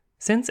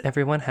Since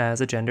everyone has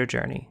a gender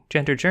journey,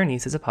 Gender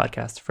Journeys is a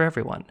podcast for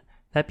everyone.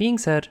 That being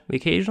said, we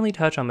occasionally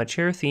touch on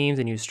mature themes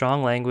and use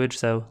strong language,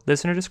 so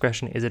listener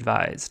discretion is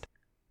advised.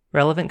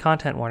 Relevant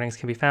content warnings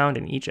can be found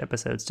in each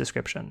episode's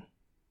description.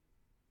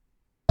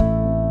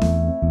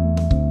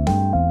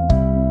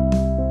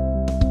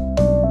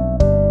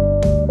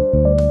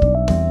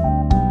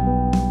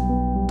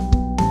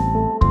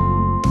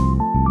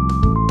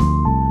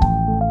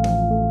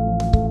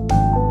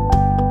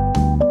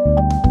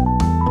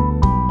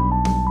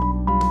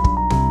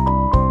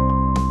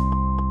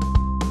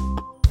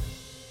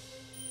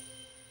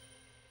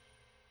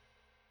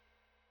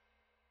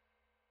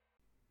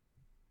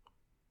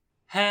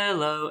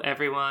 Hello,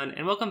 everyone,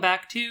 and welcome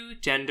back to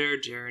Gender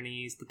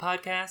Journeys, the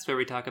podcast where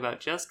we talk about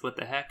just what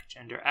the heck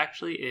gender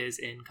actually is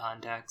in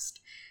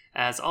context.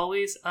 As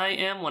always, I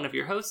am one of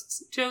your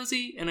hosts,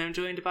 Josie, and I'm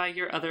joined by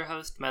your other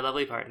host, my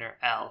lovely partner,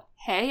 Elle.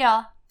 Hey,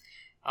 y'all.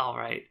 All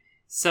right.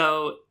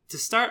 So, to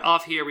start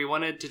off here, we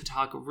wanted to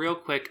talk real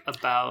quick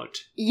about...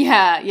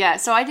 Yeah.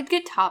 So I did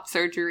get top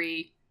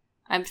surgery.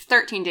 I'm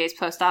 13 days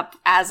post-op.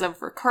 As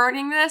of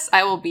recording this,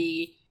 I will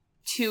be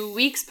 2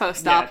 weeks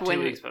post-op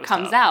when it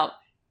comes out.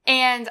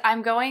 And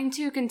I'm going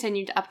to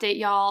continue to update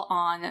y'all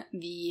on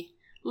the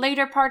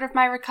later part of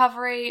my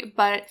recovery,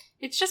 but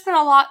it's just been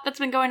a lot that's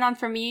been going on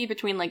for me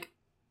between, like,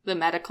 the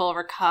medical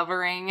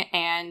recovering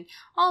and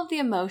all of the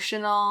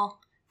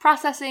emotional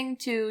processing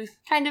to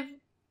kind of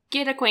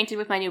get acquainted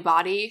with my new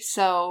body.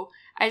 So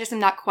I just am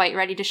not quite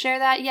ready to share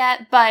that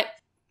yet, but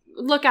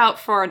look out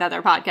for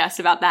another podcast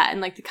about that in,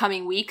 like, the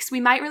coming weeks.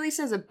 We might release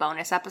it as a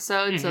bonus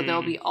episode, so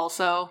there'll be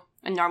also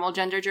a normal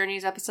Gender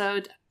Journeys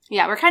episode.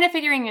 Yeah, we're kind of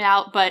figuring it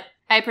out, but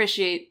I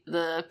appreciate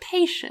the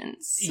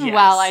patience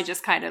while I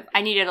just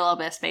I needed a little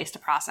bit of space to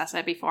process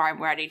it before I'm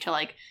ready to,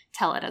 like,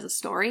 tell it as a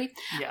story.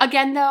 Yeah.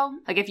 Again, though,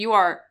 like, if you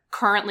are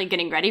currently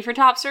getting ready for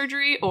top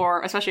surgery,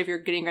 or especially if you're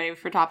getting ready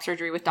for top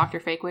surgery with Dr.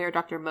 Fakeway or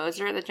Dr.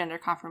 Moser at the Gender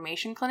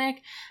Confirmation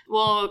Clinic,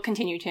 we'll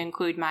continue to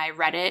include my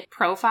Reddit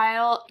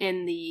profile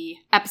in the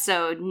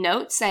episode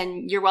notes,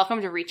 and you're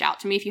welcome to reach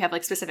out to me if you have,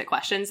 like, specific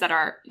questions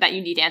that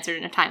you need answered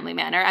in a timely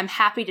manner. I'm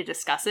happy to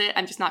discuss it.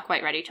 I'm just not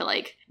quite ready to,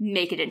 like,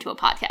 make it into a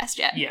podcast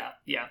yet.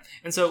 Yeah.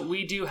 And so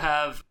we do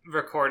have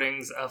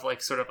recordings of,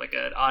 like, sort of like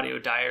an audio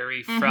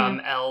diary from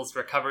Elle's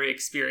recovery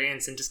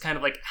experience and just kind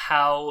of, like,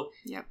 how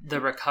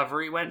the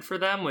recovery went for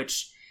them,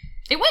 which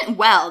it went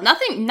well.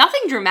 Nothing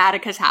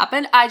dramatic has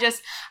happened. I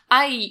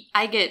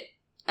get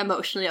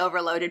emotionally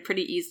overloaded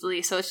pretty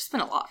easily, so it's just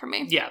been a lot for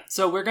me. Yeah.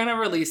 So we're gonna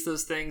release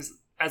those things,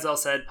 as Elle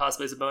said,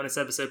 possibly as a bonus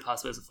episode,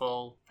 possibly as a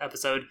full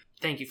episode.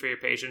 Thank you for your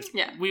patience.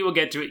 Yeah. We will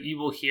get to it. You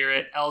will hear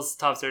it. Elle's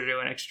top surgery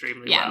went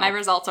extremely well. Yeah, my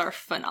results are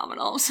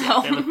phenomenal. So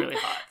yeah, they look really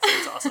hot. So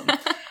it's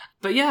awesome.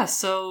 But yeah,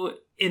 so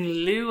in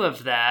lieu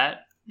of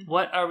that,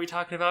 what are we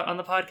talking about on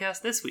the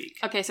podcast this week?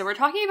 Okay, so we're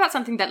talking about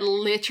something that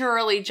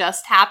literally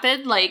just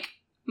happened, like,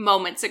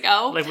 moments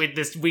ago. Like,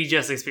 we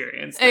just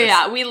experienced this.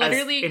 Yeah, we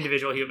literally... as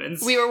individual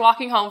humans. We were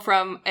walking home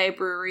from a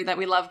brewery that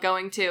we love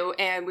going to,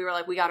 and we were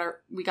like, we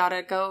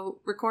gotta go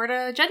record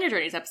a Gender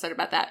Journeys episode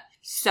about that.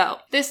 So,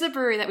 this is a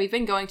brewery that we've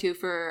been going to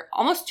for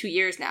almost 2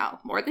 years now.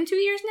 More than 2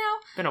 years now?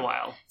 It's been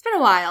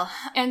a while.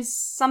 And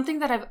something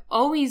that I've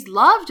always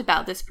loved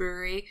about this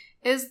brewery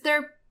is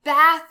their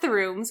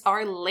bathrooms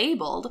are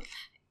labeled.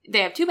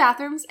 They have 2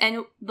 bathrooms,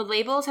 and the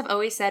labels have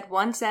always said,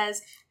 one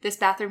says, this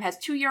bathroom has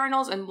 2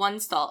 urinals and 1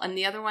 stall, and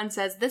the other one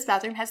says, this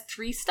bathroom has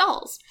 3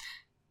 stalls.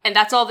 And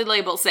that's all the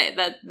labels say.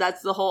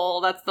 That's the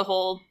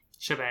whole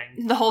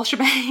shebang. The whole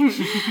shebang.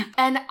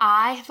 And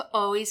I've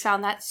always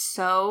found that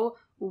so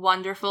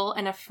wonderful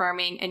and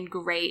affirming and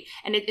great.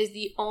 And it is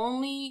the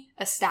only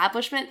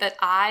establishment that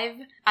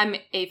I'm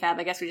AFAB.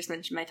 I guess we just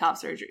mentioned my top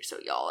surgery, so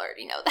y'all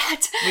already know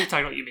that. We've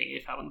talked about you being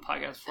AFAB on the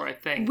podcast before, I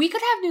think. We could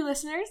have new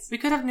listeners.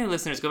 Go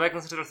back and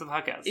listen to the rest of the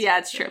podcast. Yeah,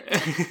 it's true.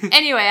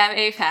 Anyway, I'm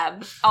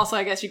AFAB. Also,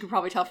 I guess you could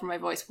probably tell from my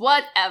voice.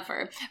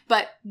 Whatever.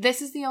 But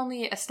this is the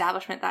only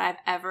establishment that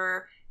I've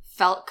ever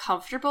felt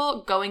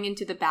comfortable going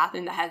into the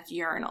bathroom that has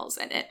urinals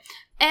in it.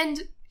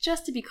 And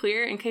just to be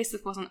clear, in case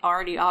this wasn't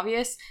already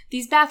obvious,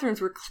 these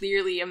bathrooms were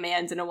clearly a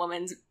man's and a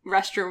woman's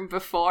restroom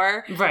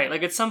before. Right,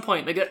 like at some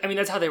point, like, I mean,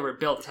 that's how they were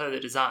built, that's how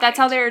they're designed. That's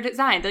how they were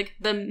designed. Like,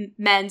 the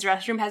men's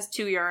restroom has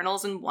 2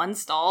 urinals and 1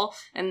 stall,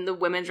 and the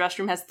women's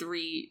restroom has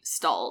 3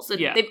 stalls.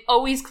 Yeah. They've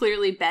always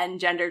clearly been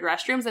gendered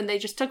restrooms, and they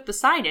just took the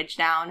signage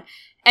down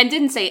and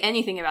didn't say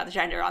anything about the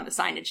gender on the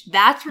signage.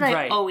 That's what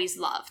I always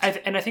loved.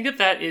 And I think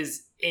that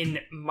is in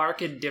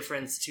marked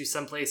difference to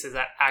some places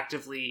that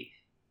actively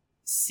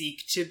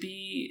seek to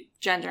be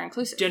gender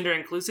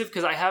inclusive,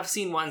 because I have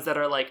seen ones that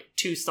are like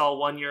 2 stall,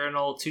 1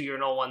 urinal, 2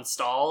 urinal, 1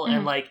 stall,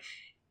 and like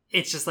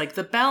it's just like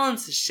the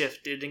balance is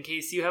shifted in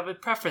case you have a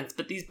preference,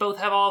 but these both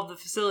have all of the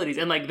facilities,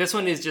 and like this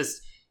one is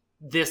just,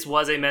 this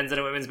was a men's and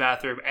a women's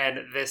bathroom, and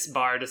this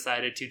bar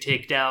decided to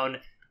take down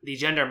the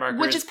gender markers,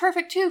 which is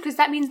perfect too, because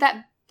that means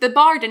that the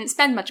bar didn't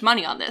spend much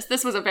money on this.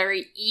 This was a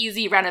very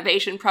easy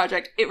renovation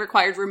project. It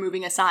required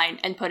removing a sign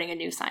and putting a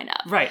new sign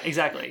up. Right,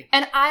 exactly.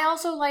 And I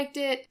also liked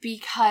it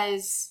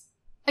because,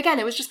 again,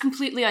 it was just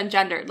completely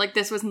ungendered. Like,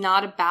 this was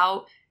not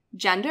about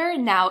gender.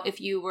 Now,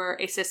 if you were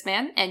a cis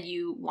man and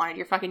you wanted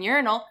your fucking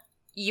urinal,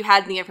 you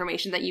had the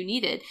information that you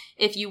needed.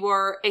 If you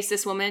were a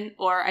cis woman,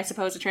 or I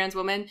suppose a trans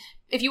woman,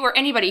 if you were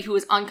anybody who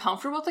was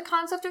uncomfortable with the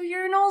concept of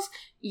urinals,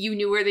 you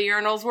knew where the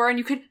urinals were and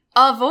you could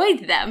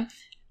avoid them.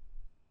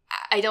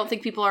 I don't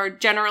think people are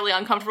generally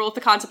uncomfortable with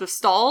the concept of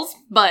stalls,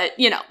 but,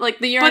 you know, like,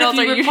 the urinals are... But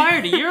if you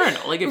required a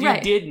urinal, like, if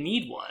you did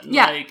need one,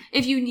 yeah, like...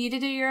 if you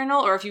needed a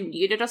urinal, or if you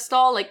needed a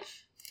stall, like...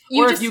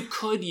 if you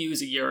could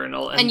use a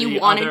urinal and you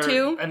wanted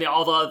to, and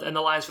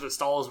the lines for the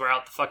stalls were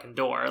out the fucking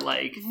door,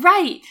 like,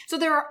 right. So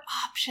there are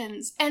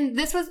options, and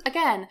this was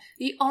again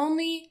the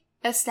only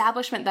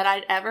establishment that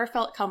I'd ever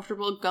felt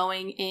comfortable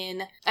going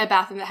in a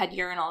bathroom that had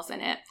urinals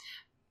in it.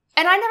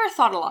 And I never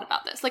thought a lot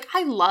about this. Like,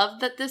 I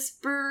loved that this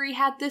brewery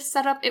had this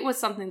setup. It was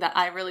something that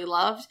I really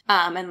loved,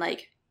 and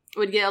like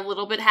would get a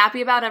little bit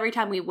happy about every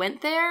time we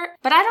went there.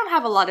 But I don't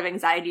have a lot of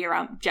anxiety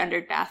around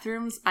gendered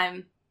bathrooms.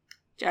 I'm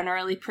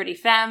generally pretty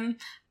femme.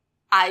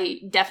 I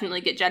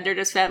definitely get gendered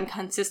as femme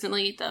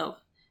consistently, though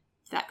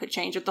that could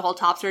change with the whole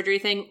top surgery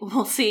thing.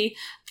 We'll see.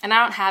 And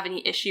I don't have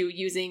any issue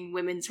using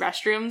women's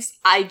restrooms.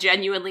 I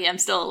genuinely am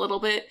still a little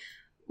bit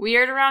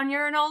weird around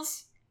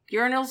urinals.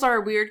 Urinals are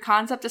a weird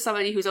concept to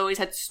somebody who's always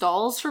had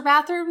stalls for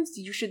bathrooms.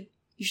 You should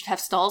have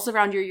stalls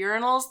around your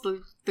urinals.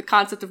 The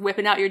concept of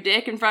whipping out your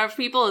dick in front of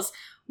people is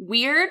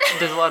weird.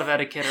 There's a lot of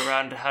etiquette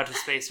around how to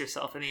space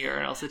yourself in a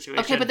urinal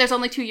situation. Okay, but there's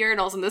only 2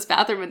 urinals in this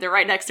bathroom and they're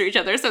right next to each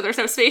other, so there's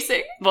no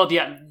spacing. Well,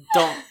 yeah,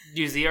 don't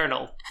use the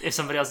urinal if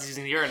somebody else is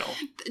using the urinal.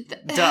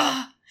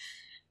 Duh.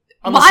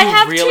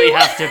 Unless you really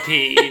have to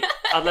pee.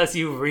 Unless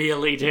you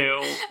really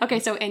do. Okay,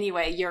 so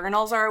anyway,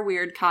 urinals are a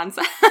weird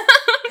concept.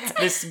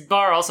 This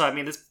bar also, I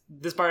mean,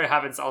 this bar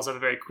happens also have a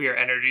very queer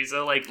energy,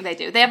 so, like... They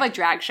do. They have, like,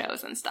 drag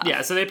shows and stuff.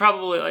 Yeah, so they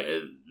probably, like,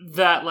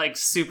 that, like,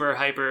 super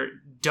hyper,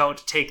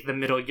 don't take the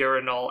middle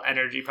urinal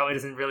energy probably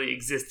doesn't really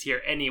exist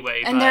here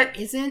anyway, and there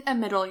isn't a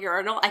middle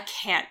urinal. I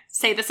can't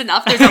say this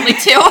enough. There's only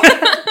 2.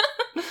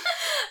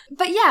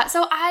 But yeah,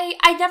 so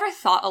I never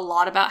thought a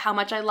lot about how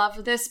much I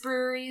loved this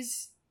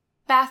brewery's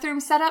bathroom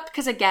setup,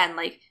 because again,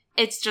 like,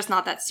 it's just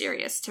not that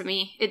serious to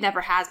me. It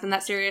never has been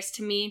that serious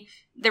to me.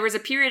 There was a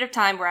period of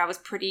time where I was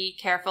pretty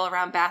careful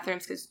around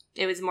bathrooms because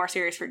it was more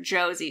serious for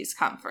Josie's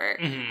comfort.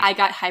 Mm-hmm. I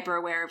got hyper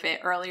aware of it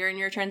earlier in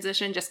your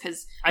transition just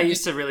because... I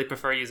used to really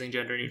prefer using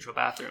gender-neutral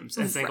bathrooms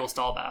and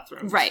single-stall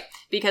bathrooms. Right,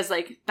 because,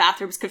 like,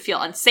 bathrooms could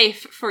feel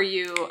unsafe for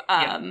you.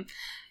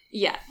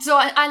 Yeah. So,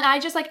 and I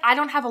just, like, I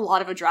don't have a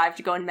lot of a drive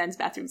to go in men's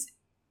bathrooms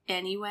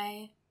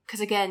anyway.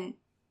 Because, again,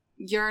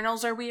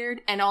 urinals are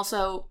weird, and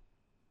also...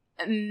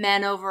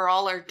 men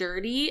overall are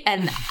dirty,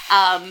 and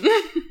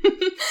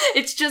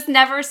it's just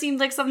never seemed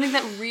like something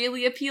that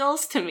really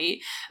appeals to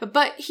me.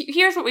 But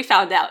here's what we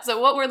found out. So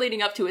what we're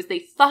leading up to is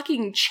they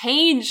fucking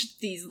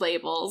changed these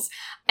labels,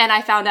 and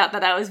I found out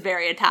that I was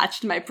very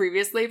attached to my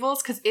previous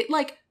labels because it,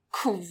 like,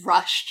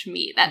 crushed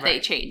me that they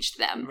changed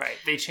them. Right.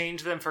 They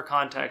changed them for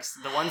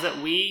context. The ones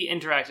that we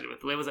interacted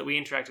with, the labels that we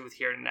interacted with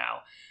here and now,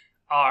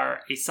 are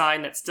a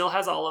sign that still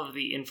has all of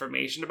the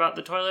information about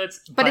the toilets.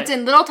 But it's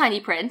in little tiny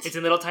print. It's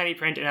in little tiny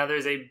print, and now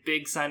there's a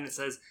big sign that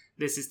says,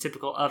 this is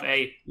typical of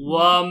a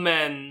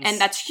woman's...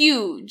 And that's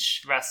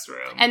huge.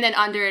 ...restroom. And then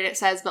under it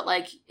says, but,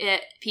 like,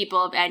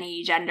 people of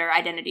any gender,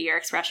 identity, or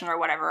expression or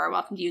whatever are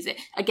welcome to use it.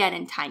 Again,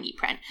 in tiny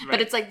print. Right.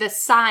 But it's like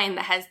this sign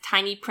that has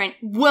tiny print,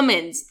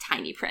 woman's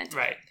tiny print.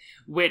 Right.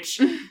 Which...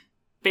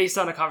 based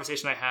on a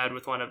conversation I had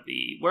with one of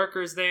the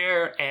workers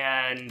there,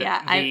 and...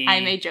 Yeah,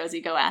 I made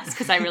Josie go ask,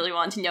 because I really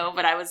wanted to know,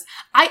 but I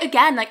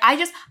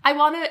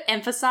want to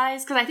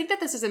emphasize, because I think that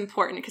this is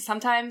important, because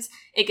sometimes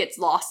it gets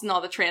lost in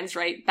all the trans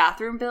right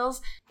bathroom bills.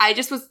 I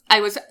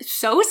was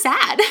so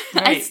sad.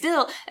 Right.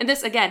 And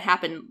this, again,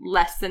 happened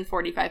less than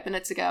 45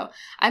 minutes ago.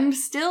 I'm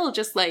still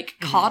just, like,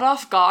 caught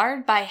off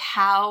guard by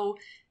how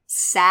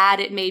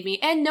sad it made me.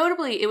 And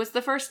notably, it was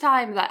the first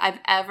time that I've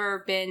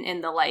ever been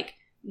in the, like,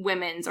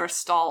 women's or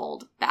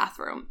stalled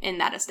bathroom in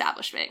that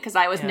establishment because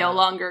I was no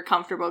longer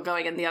comfortable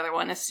going in the other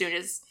one as soon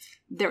as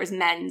there was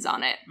men's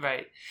on it.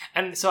 Right.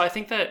 And so I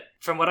think that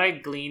from what I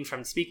gleaned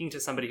from speaking to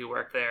somebody who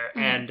worked there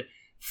and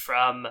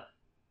from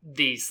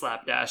the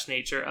slapdash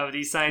nature of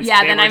these signs,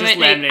 then I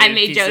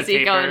made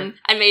Josie go and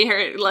I made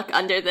her look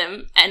under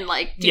them and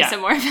like do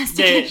some more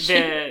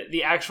investigation.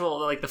 The actual,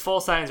 like, the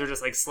full signs were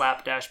just like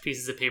slapdash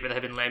pieces of paper that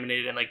had been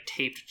laminated and like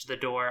taped to the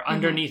door.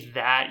 Underneath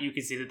that, you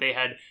could see that they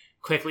had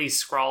quickly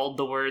scrawled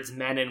the words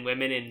men and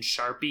women in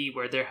Sharpie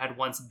where there had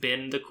once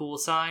been the cool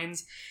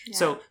signs. Yeah.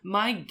 So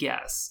my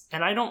guess,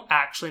 and I don't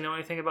actually know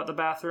anything about the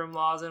bathroom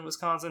laws in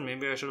Wisconsin,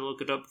 maybe I should have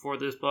looked it up before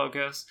this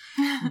podcast.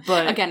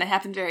 But again, it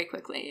happened very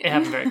quickly.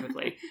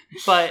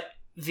 But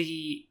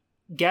the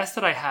guess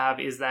that I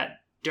have is that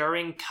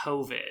during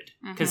COVID,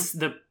 because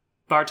the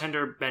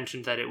bartender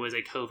mentioned that it was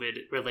a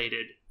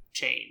COVID-related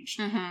change.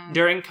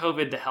 During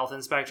COVID, the health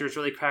inspectors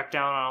really cracked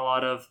down on a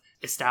lot of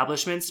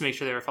establishments to make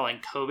sure they were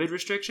following COVID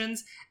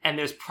restrictions, and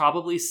there's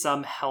probably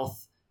some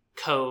health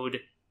code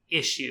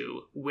issue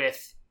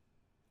with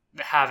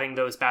having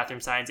those bathroom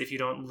signs if you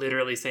don't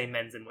literally say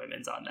men's and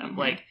women's on them.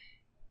 Like,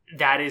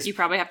 that is... You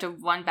probably have to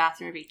have one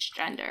bathroom of each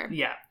gender.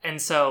 Yeah,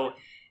 and so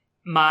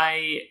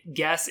My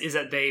guess is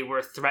that they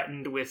were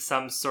threatened with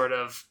some sort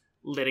of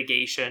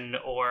litigation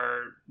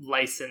or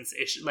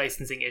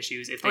licensing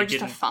issues if they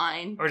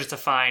didn't, or just a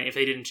fine if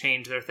they didn't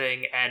change their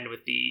thing. And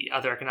with the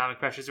other economic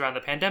pressures around the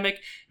pandemic,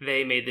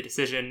 they made the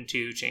decision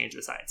to change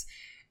the signs.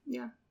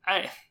 Yeah,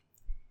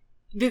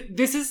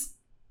 this is,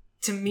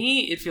 to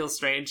me, it feels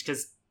strange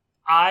because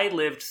I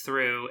lived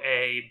through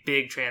a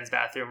big trans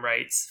bathroom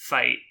rights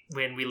fight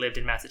when we lived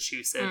in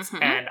Massachusetts,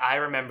 and I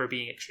remember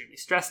being extremely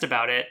stressed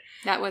about it.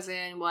 That was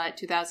in,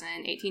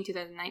 2018,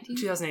 2019?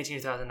 2018,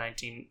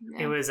 2019.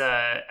 Yeah. It was,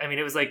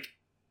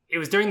 it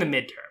was during the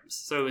midterms,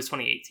 so it was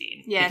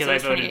 2018. Yeah, because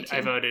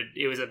I voted,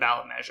 it was a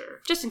ballot measure.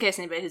 Just in case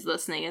anybody who's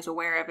listening is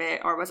aware of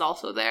it or was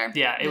also there.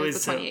 Yeah, it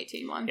was the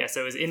 2018 one. Yeah,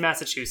 so it was in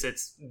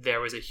Massachusetts. There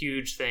was a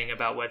huge thing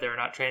about whether or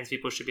not trans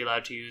people should be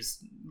allowed to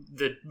use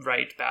the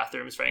right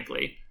bathrooms,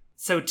 frankly.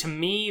 So to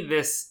me,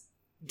 this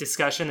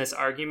discussion, this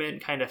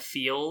argument kind of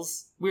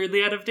feels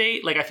weirdly out of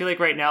date. Like, I feel like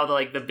right now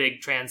the big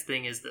trans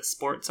thing is the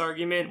sports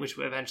argument, which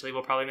eventually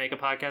we'll probably make a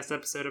podcast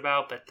episode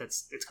about, but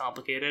it's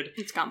complicated.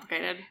 It's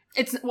complicated.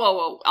 It's,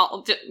 no,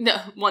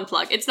 one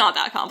plug. It's not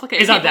that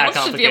complicated. It's not that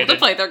complicated. People should be able to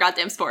play their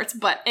goddamn sports,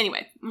 but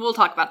anyway, we'll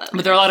talk about that later.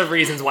 But there are a lot of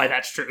reasons why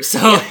that's true, so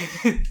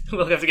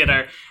we'll have to get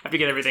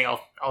everything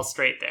all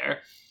straight there.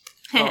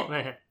 Well,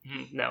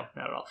 no,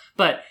 not at all.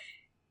 But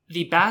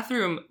the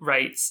bathroom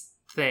rights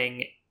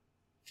thing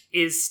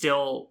is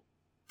still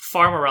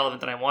far more relevant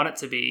than I want it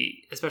to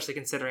be, especially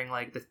considering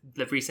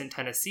the recent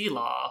Tennessee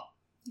law,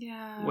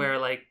 where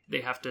they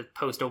have to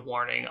post a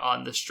warning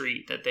on the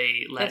street that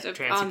they let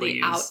trans people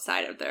use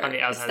outside of their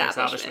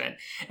establishment.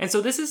 And so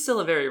this is still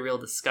a very real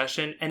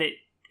discussion, and it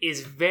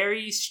is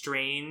very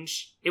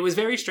strange. It was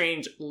very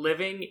strange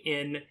living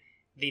in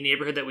the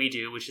neighborhood that we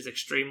do, which is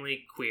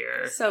extremely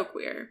queer, so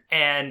queer,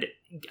 and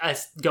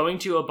going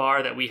to a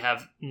bar that we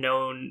have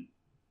known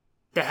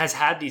that has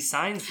had these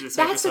signs for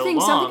so long. That's the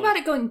thing. Something about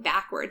it going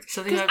backwards.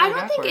 Because I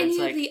don't think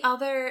any of the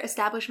other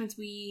establishments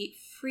we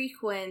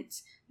frequent,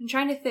 I'm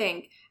trying to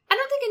think, I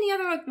don't think any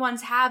other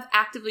ones have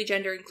actively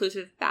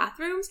gender-inclusive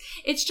bathrooms.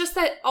 It's just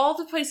that all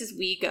the places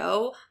we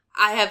go,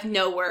 I have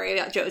no worry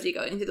about Josie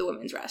going into the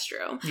women's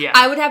restroom. Yeah.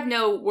 I would have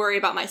no worry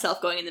about myself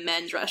going in the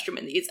men's restroom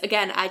in these.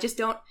 Again, I just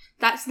don't,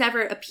 that's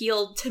never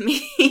appealed to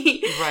me.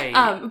 Right.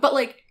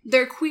 But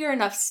they're queer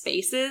enough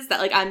spaces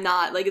that I'm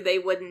not, they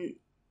wouldn't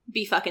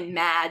be fucking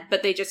mad,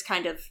 but they just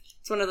kind of,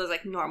 it's one of those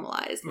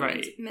normalized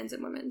men's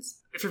and women's.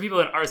 For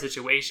people in our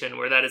situation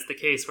where that is the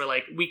case, where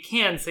we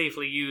can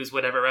safely use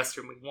whatever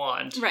restroom we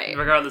want, right,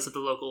 regardless of the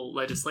local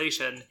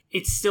legislation,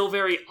 it's still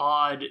very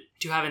odd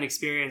to have an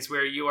experience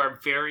where you are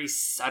very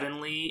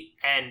suddenly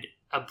and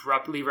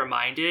abruptly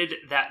reminded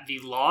that the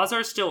laws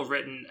are still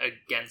written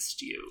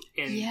against you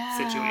in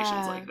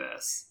situations like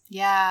this.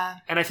 Yeah.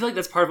 And I feel like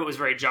that's part of what was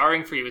very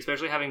jarring for you,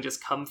 especially having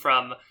just come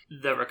from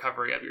the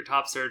recovery of your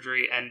top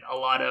surgery and a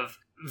lot of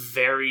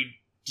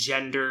very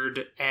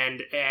gendered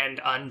and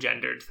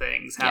ungendered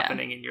things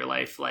happening in your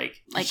life.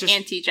 Just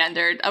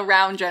anti-gendered,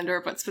 around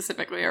gender, but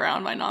specifically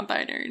around my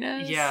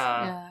non-binariness.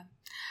 Yeah.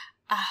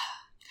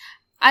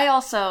 I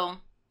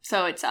also,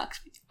 so it sucks.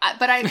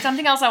 But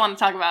something else I want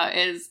to talk about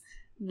is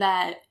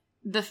that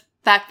the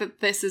fact that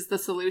this is the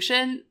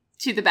solution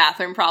to the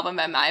bathroom problem,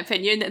 in my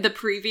opinion. The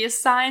previous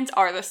signs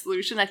are the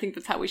solution. I think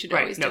that's how we should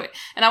always do it.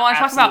 And I want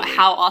to talk about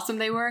how awesome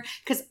they were,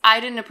 because I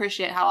didn't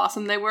appreciate how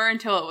awesome they were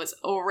until it was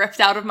ripped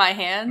out of my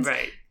hands.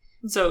 Right.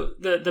 So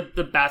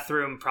the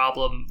bathroom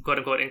problem, quote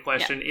unquote, in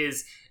question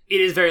is,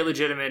 it is very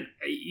legitimate.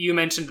 You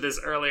mentioned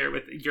this earlier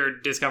with your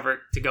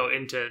discomfort to go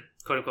into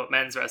quote unquote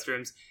men's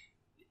restrooms.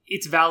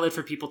 It's valid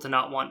for people to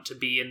not want to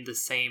be in the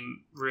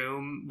same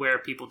room where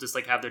people just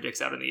have their dicks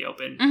out in the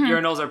open. Mm-hmm.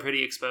 Urinals are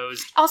pretty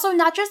exposed. Also,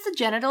 not just the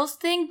genitals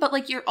thing,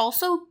 but you're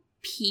also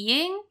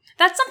peeing.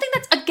 That's something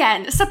that's,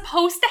 again,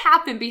 supposed to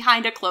happen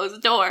behind a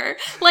closed door.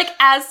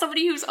 As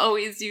somebody who's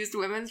always used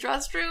women's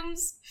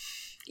restrooms,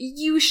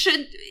 you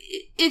should,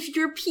 if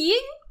you're peeing,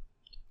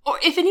 or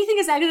if anything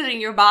is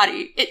exiting your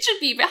body, it should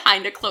be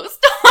behind a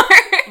closed door.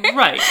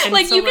 Right.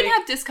 And so, you can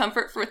have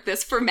discomfort for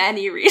this for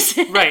many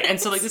reasons. Right. And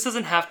so this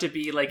doesn't have to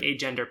be a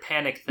gender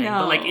panic thing.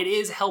 No. But it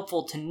is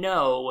helpful to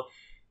know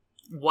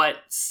what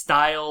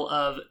style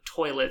of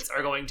toilets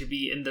are going to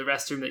be in the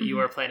restroom that you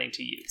are planning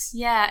to use.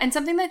 Yeah. And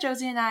something that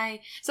Josie and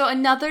so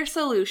another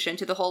solution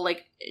to the whole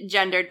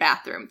gendered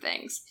bathroom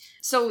things.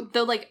 So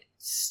the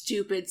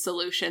stupid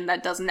solution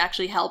that doesn't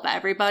actually help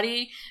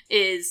everybody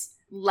is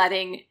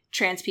letting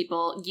trans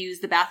people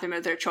use the bathroom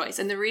of their choice.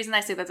 And the reason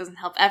I say that doesn't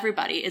help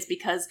everybody is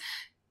because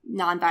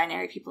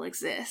non-binary people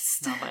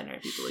exist. Non-binary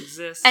people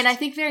exist. And I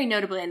think very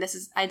notably, and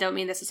I don't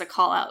mean this as a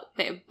call out,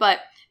 babe, but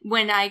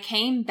when I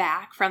came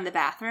back from the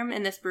bathroom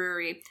in this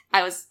brewery,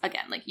 I was,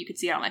 again, you could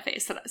see it on my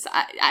face that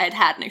I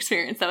had an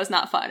experience that was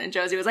not fun. And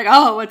Josie was like,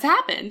 oh, what's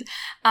happened?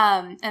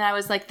 And I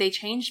was like, they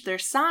changed their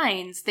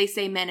signs. They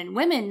say men and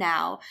women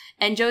now.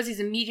 And Josie's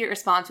immediate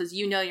response was,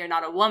 you're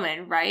not a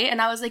woman, right? And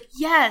I was like,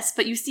 yes,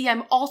 but you see,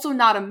 I'm also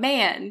not a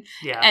man.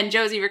 Yeah. And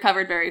Josie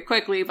recovered very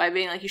quickly by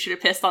being like, you should have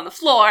pissed on the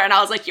floor. And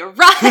I was like, you're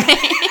right.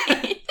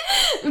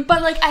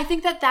 But, like, I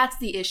think that's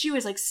the issue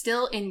is, like,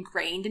 still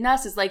ingrained in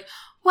us is, like,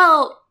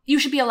 well, you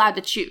should be allowed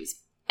to choose.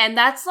 And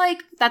that's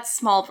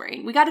small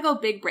brain. We gotta go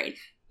big brain.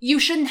 You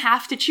shouldn't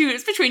have to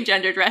choose between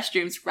gendered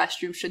restrooms.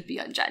 Restrooms should be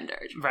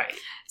ungendered. Right.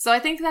 So I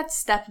think that's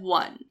step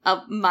one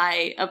of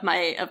my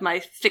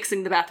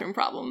fixing the bathroom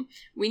problem.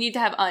 We need to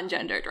have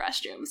ungendered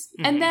restrooms.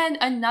 Mm-hmm. And then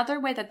another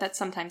way that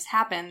sometimes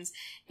happens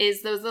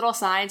is those little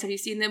signs. Have you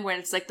seen them where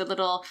it's like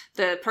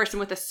the person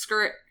with a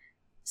skirt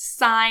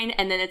sign,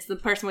 and then it's the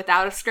person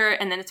without a skirt,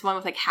 and then it's one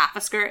with like half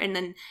a skirt and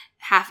then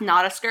half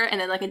not a skirt, and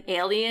then like an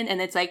alien,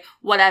 and it's like,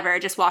 whatever,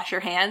 just wash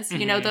your hands.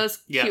 Mm-hmm. You know, those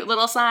cute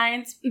little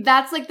signs?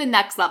 That's like the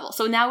next level.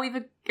 So now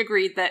we've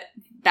agreed that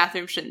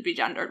bathrooms shouldn't be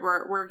gendered.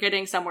 We're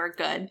getting somewhere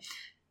good.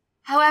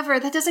 However,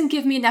 that doesn't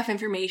give me enough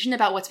information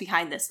about what's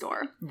behind this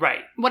door.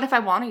 Right. What if I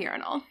want a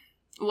urinal?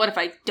 What if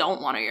I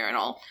don't want a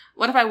urinal?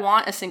 What if I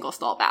want a single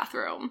stall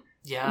bathroom?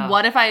 Yeah.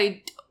 What if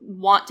I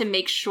want to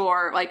make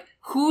sure, like,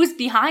 who's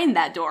behind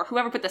that door?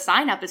 Whoever put the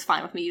sign up is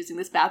fine with me using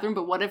this bathroom,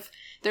 but what if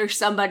there's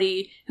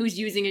somebody who's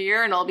using a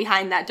urinal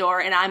behind that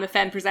door and I'm a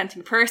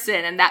femme-presenting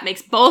person and that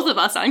makes both of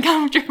us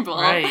uncomfortable?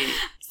 Right.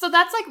 So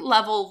that's, like,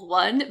 level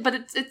one, but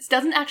it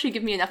doesn't actually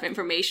give me enough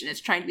information.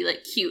 It's trying to be,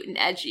 like, cute and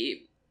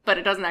edgy, but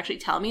it doesn't actually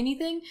tell me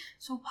anything.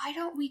 So why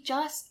don't we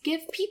just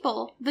give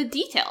people the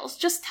details?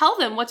 Just tell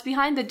them what's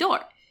behind the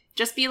door.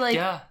 Just be like,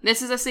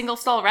 This is a single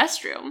stall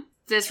restroom.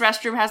 This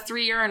restroom has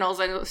 3 urinals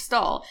and a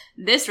stall.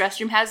 This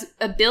restroom has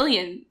 1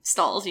 billion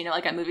stalls, you know,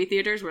 like at movie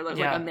theaters where there's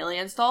like 1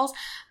 million stalls.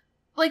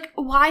 Like,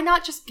 why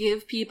not just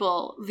give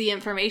people the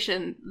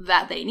information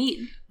that they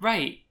need?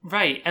 Right.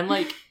 And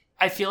like,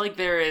 I feel like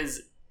there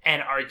is an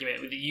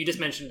argument. You just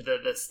mentioned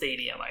the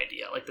stadium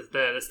idea, like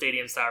the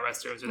stadium style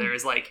restrooms where there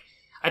is like,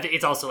 I think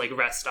it's also like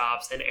rest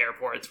stops and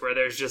airports where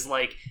there's just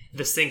like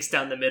the sinks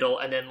down the middle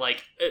and then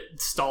like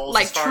stalls,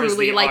 like as far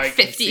truly as like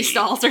 50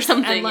 stalls or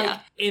something. And like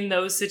in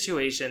those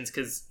situations,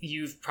 because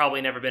you've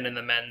probably never been in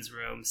the men's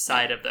room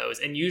side of those,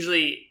 and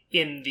usually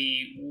in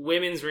the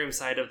women's room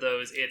side of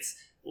those, it's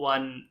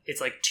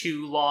like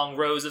 2 long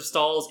rows of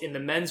stalls. In the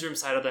men's room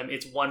side of them,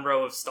 it's 1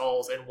 row of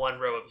stalls and 1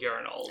 row of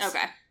urinals.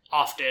 Okay.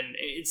 Often,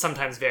 it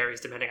sometimes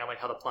varies depending on like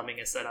how the plumbing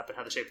is set up and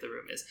how the shape of the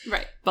room is.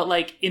 Right. But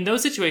like in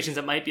those situations,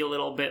 it might be a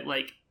little bit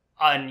like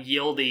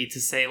unyieldy to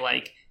say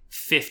like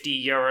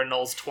 50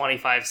 urinals,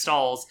 25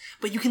 stalls,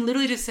 but you can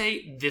literally just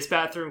say this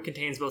bathroom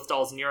contains both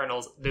stalls and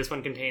urinals. This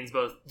one contains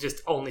both,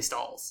 just only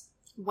stalls.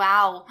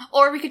 Wow.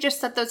 Or we could just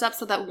set those up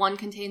so that one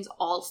contains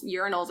all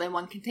urinals and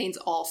one contains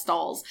all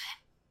stalls.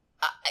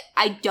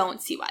 I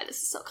don't see why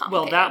this is so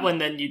complicated. Well, that one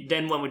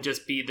then one would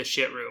just be the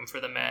shit room for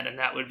the men, and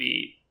that would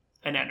be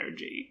an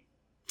energy.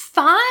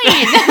 Fine.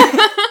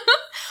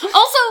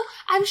 Also,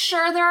 I'm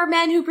sure there are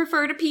men who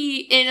prefer to pee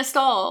in a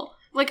stall.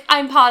 Like,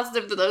 I'm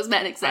positive that those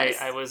men exist.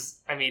 I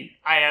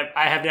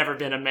have never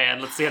been a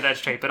man. Let's get that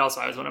straight. But also,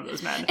 I was one of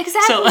those men.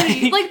 Exactly. So,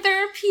 like,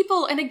 there are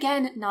people, and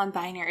again,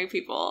 non-binary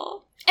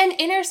people, and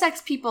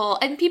intersex people,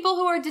 and people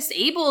who are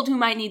disabled who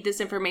might need this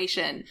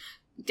information.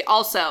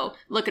 Also,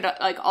 look at,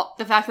 like,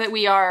 the fact that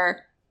we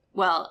are...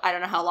 Well, I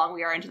don't know how long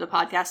we are into the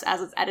podcast as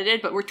it's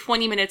edited, but we're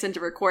 20 minutes into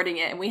recording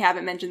it, and we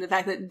haven't mentioned the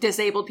fact that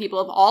disabled people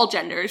of all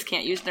genders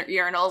can't use their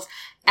urinals,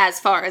 as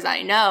far as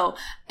I know.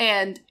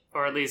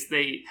 Or at least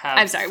they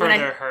have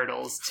further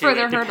hurdles to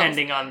it,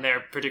 depending on their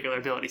particular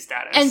ability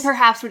status. And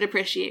perhaps would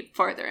appreciate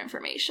further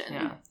information.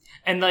 Yeah.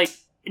 And, like,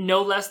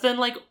 no less than,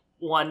 like,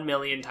 1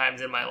 million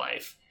times in my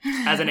life,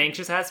 as an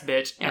anxious-ass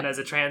bitch and as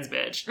a trans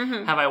bitch,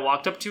 have I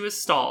walked up to a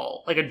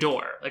stall, like a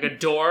door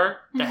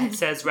that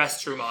says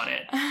restroom on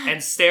it,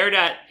 and stared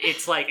at,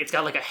 it's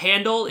got, like, a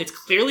handle, it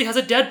clearly has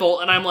a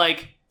deadbolt, and I'm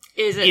like,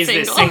 is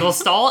this single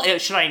stall?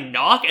 Should I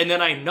knock? And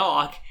then I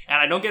knock, and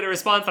I don't get a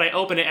response, and I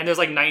open it, and there's,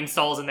 like, 9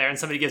 stalls in there, and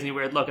somebody gives me a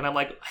weird look, and I'm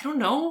like, I don't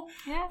know.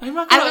 Yeah.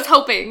 I was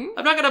hoping.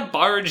 I'm not gonna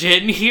barge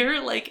in here,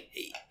 like,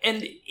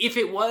 and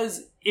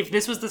if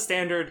this was the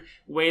standard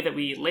way that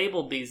we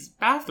labeled these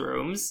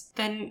bathrooms,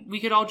 then we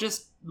could all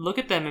just look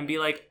at them and be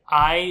like,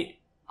 I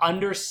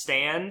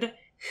understand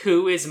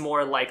who is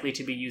more likely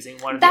to be using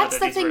one of the other That's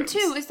the thing, rooms.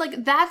 too. It's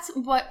like, that's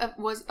what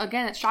was,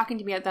 again, it's shocking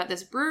to me about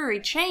this brewery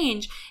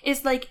change,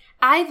 is like,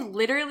 I've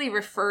literally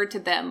referred to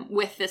them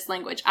with this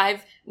language.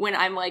 When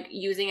I'm like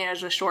using it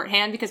as a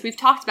shorthand, because we've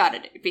talked about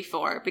it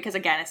before, because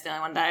again, it's the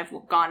only one that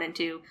I've gone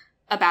into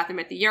a bathroom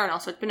at the urinal,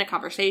 so it's been a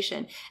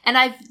conversation. And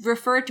I've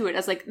referred to it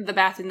as, like, the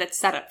bathroom that's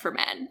set up for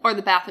men, or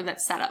the bathroom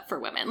that's set up for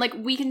women. Like,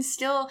 we can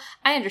still,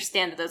 I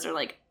understand that those are,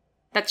 like,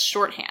 that's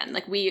shorthand.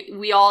 Like,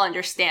 we all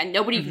understand.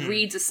 Nobody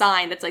reads a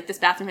sign that's like, this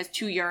bathroom has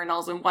 2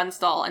 urinals and 1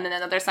 stall, and then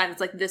another sign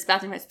that's like, this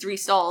bathroom has 3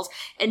 stalls,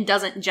 and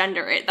doesn't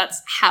gender it.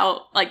 That's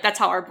how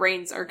our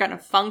brains are gonna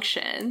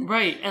function.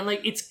 Right. And,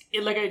 like, it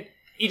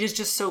is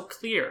just so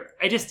clear.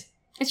 It's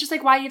just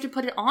like, why do you have to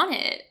put it on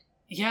it?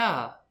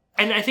 Yeah.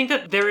 And I think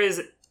that there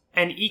is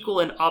an equal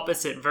and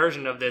opposite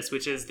version of this,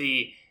 which is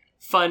the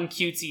fun,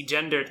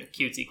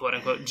 cutesy, quote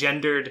unquote,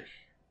 gendered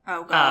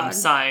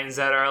signs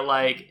that are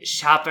like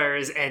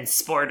shoppers and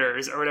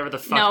sporters or whatever the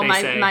fuck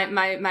they say.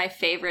 My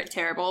favorite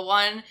terrible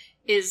one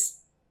is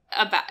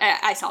about,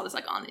 I saw this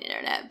like on the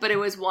internet, but it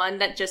was one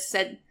that just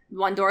said,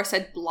 one door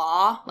said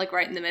blah, like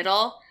right in the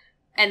middle,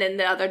 and then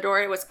the other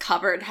door was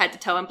covered head to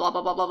toe in blah,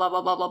 blah, blah, blah, blah,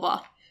 blah, blah, blah,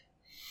 blah.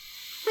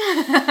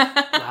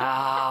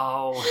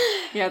 Wow.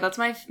 Yeah, that's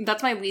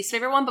my least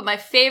favorite one, but my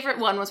favorite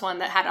one was one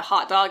that had a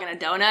hot dog and a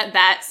donut.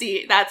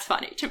 That's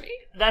funny to me.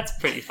 That's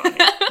pretty funny.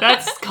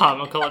 That's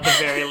comical at the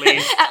very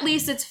least. At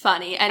least it's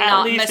funny and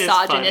not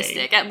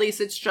misogynistic. At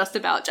least it's just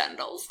about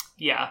genitals.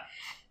 Yeah.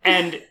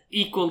 And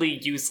equally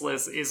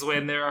useless is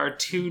when there are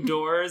two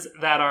doors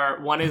that are,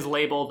 one is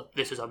labeled,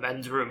 this is a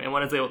men's room, and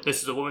one is labeled,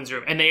 this is a woman's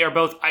room. And they are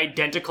both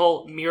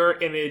identical,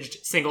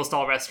 mirror-imaged,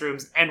 single-stall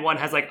restrooms, and one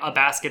has, like, a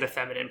basket of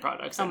feminine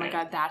products in it. Oh my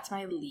god, that's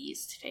my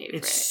least favorite.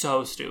 It's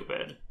so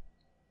stupid.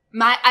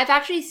 I've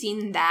actually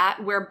seen that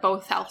where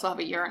both also have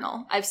a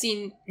urinal. I've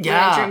seen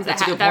women's rooms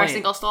that are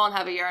single stall and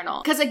have a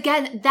urinal. Because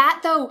again,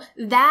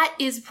 that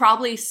is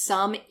probably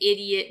some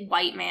idiot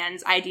white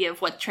man's idea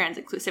of what trans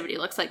inclusivity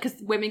looks like, because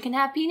women can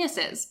have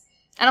penises.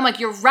 And I'm like,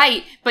 you're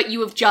right, but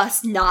you have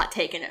just not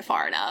taken it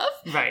far enough.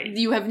 Right.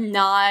 You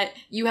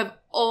have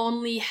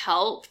only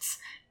helped,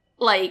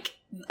 like,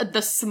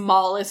 the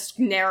smallest,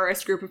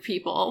 narrowest group of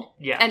people.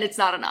 Yeah. And it's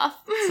not enough.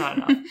 It's not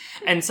enough.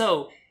 And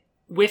so,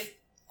 with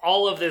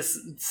all of this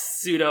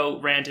pseudo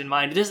rant in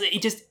mind,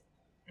 it just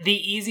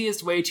the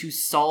easiest way to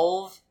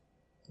solve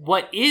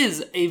what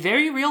is a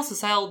very real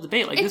societal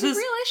debate. Like, it's a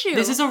real issue.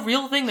 This is a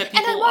real thing that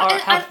people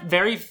have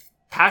very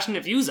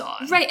passionate views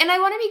on. Right, and I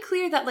want to be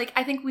clear that, like,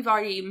 I think we've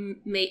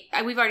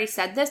already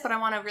said this, but I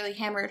want to really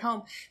hammer it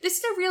home. This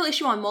is a real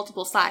issue on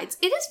multiple sides.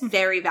 It is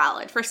very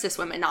valid for cis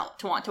women not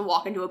to want to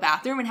walk into a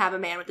bathroom and have a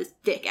man with his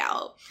dick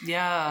out.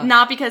 Yeah.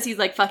 Not because he's,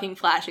 like, fucking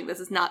flashing. This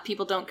is not,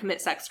 people don't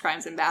commit sex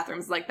crimes in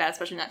bathrooms like that,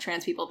 especially not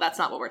trans people. That's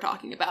not what we're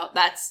talking about.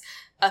 That's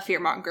a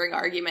fear-mongering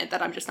argument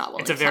that I'm just not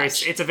willing to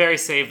touch. It's a very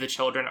save the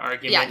children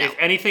argument. Yeah, no. If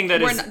anything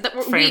that is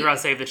framed around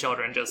save the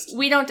children, just...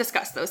 We don't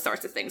discuss those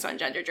sorts of things on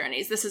Gender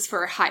Journeys. This is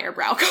for higher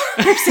brow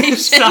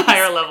conversations. It's a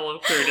higher level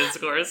of queer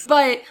discourse.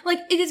 But, like,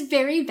 it is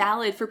very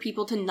valid for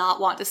people to not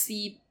want to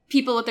see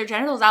people with their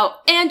genitals out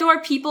and or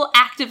people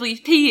actively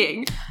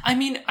peeing. I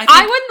mean,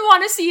 I wouldn't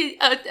want to see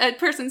a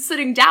person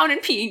sitting down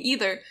and peeing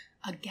either.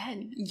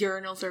 Again,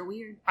 urinals are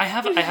weird. I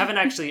have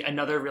actually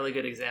another really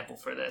good example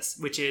for this,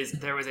 which is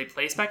there was a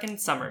place back in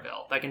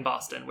Somerville, back in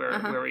Boston,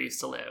 where we used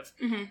to live,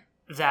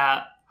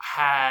 that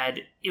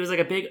it was like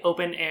a big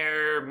open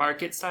air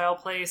market style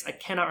place. I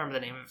cannot remember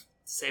the name of it to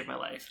save my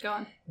life. Go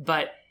on.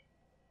 But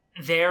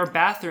their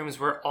bathrooms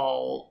were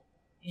all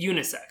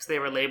unisex. They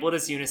were labeled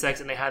as unisex,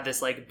 and they had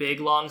this like big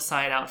long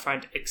sign out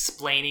front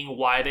explaining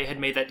why they had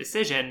made that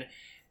decision.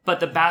 But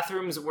the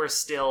bathrooms were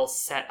still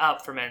set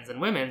up for men's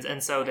and women's,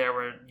 and so there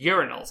were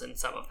urinals in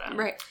some of them.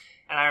 Right.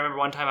 And I remember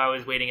one time I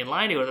was waiting in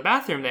line to go to the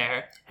bathroom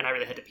there, and I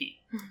really had to pee.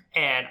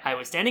 And I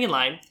was standing in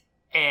line,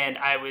 and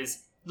I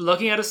was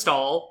looking at a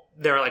stall.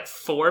 There were like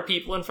 4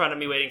 people in front of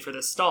me waiting for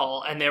this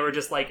stall, and there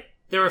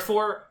were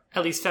 4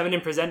 at least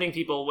feminine presenting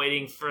people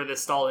waiting for the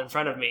stall in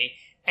front of me.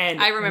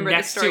 And I remember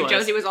this story.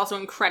 Josie was also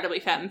incredibly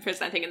femme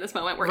presenting in this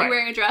moment. Were you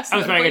wearing a dress? I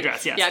was wearing a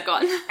dress, yes. Yeah, go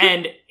on.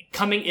 And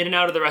coming in and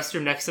out of the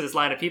restroom next to this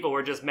line of people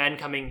were just men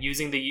coming,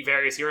 using the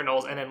various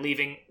urinals, and then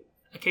leaving,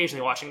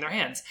 occasionally washing their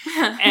hands.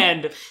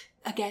 And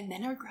again,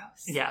 men are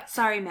gross. Yeah.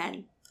 Sorry,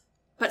 men.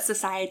 But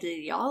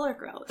society, y'all are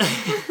gross.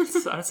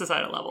 On a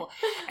societal level.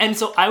 And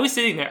so I was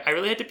sitting there. I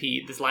really had to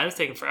pee. This line was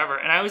taking forever.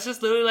 And I was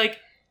just literally like,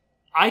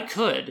 I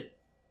could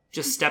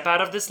just step out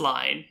of this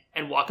line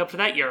and walk up to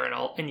that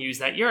urinal and use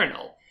that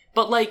urinal.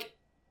 But, like,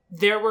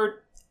 there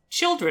were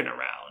children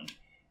around.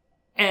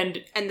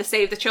 And the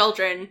save the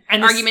children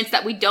arguments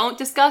that we don't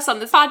discuss on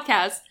this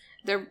podcast,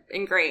 they're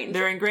ingrained.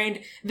 They're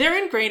ingrained.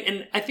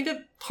 And I think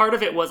that part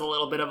of it was a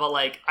little bit of a,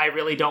 like, I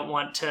really don't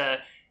want to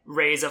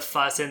raise a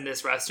fuss in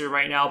this restroom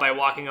right now by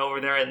walking over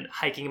there and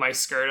hiking my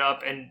skirt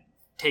up and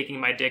taking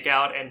my dick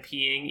out and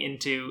peeing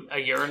into a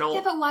urinal.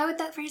 Yeah, but why would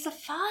that raise a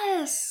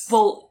fuss?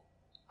 Well,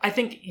 I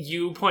think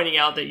you pointing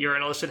out that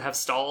urinals should have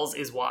stalls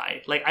is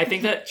why. Like, I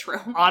think that, true.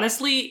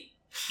 Honestly,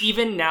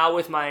 even now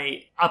with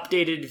my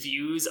updated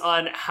views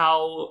on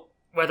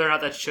whether or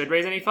not that should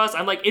raise any fuss,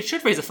 I'm like, it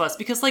should raise a fuss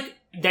because, like,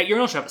 that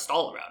urinal should have a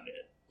stall around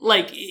it.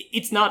 Like,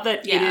 it's not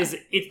that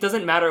it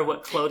doesn't matter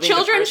what clothing.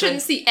 Children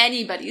shouldn't see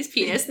anybody's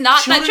penis.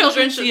 Not that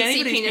children shouldn't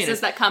see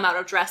penises that come out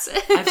of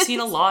dresses. I've seen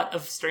a lot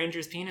of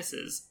strangers'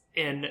 penises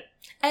in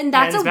And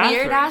that's a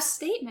weird-ass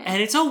statement.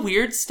 And it's a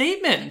weird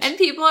statement. And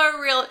people are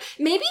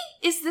maybe,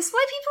 is this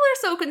why people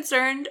are so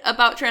concerned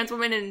about trans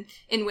women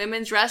in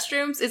women's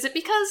restrooms? Is it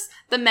because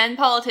the men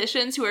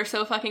politicians who are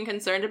so fucking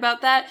concerned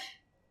about that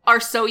are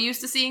so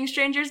used to seeing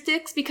strangers'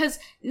 dicks? Because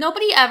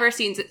nobody ever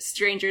sees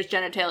strangers'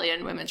 genitalia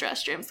in women's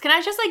restrooms. Can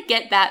I just, like,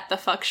 get that the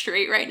fuck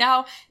straight right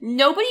now?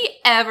 Nobody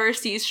ever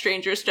sees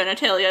strangers'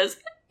 genitalias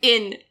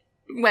in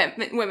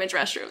women's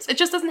restrooms. It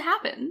just doesn't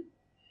happen.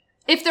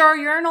 If there are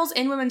urinals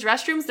in women's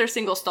restrooms, they're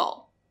single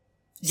stall.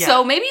 Yeah.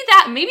 So maybe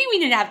we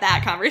need to have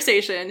that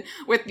conversation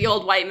with the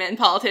old white men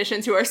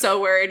politicians who are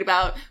so worried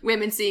about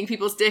women seeing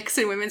people's dicks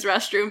in women's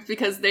restrooms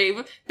because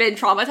they've been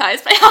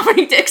traumatized by how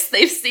many dicks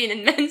they've seen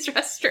in men's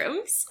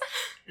restrooms.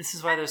 This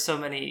is why there's so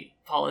many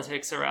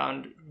politics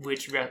around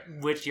which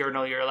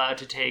urinal you're allowed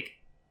to take.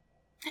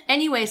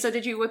 Anyway, so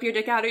did you whip your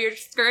dick out of your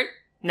skirt?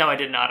 No, I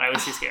did not. I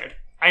was too scared.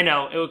 I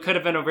know, it could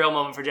have been a real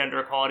moment for gender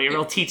equality, a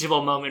real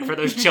teachable moment for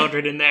those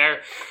children in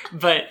there.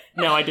 But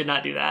no, I did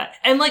not do that.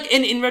 And like,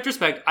 in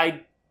retrospect,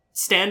 I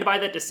stand by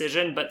that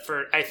decision, but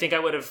I think I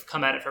would have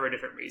come at it for a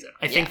different reason.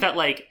 I think that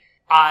like,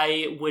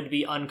 I would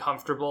be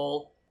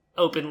uncomfortable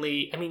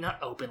openly. I mean, not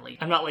openly.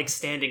 I'm not like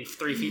standing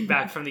 3 feet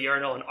back from the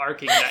urinal and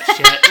arcing that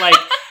shit.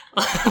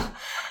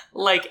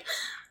 Like,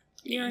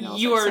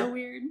 urinals are so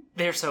weird.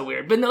 They're so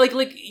weird. But no, like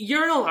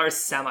urinals are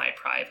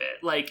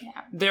semi-private. Like,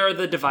 there are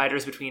the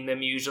dividers between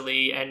them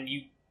usually, and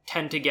you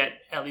tend to get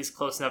at least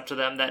close enough to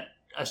them that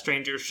a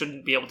stranger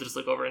shouldn't be able to just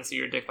look over and see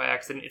your dick by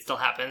accident. It still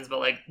happens, but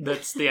like,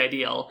 that's the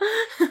ideal.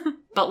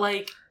 But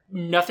like,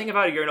 nothing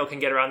about a urinal can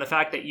get around the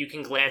fact that you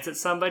can glance at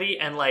somebody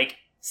and like,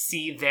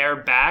 see their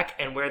back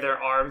and where their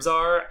arms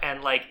are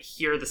and like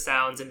hear the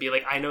sounds and be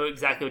like, I know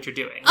exactly what you're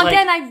doing.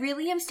 Again, I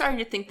really am starting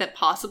to think that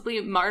possibly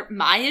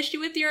my issue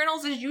with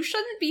urinals is you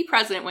shouldn't be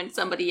present when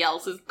somebody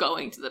else is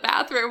going to the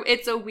bathroom.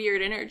 It's a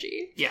weird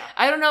energy. Yeah.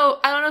 I don't know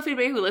if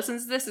anybody who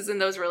listens to this is in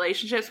those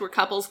relationships where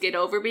couples get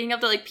over being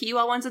able to like pee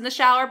while one's in the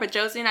shower, but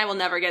Josie and I will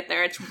never get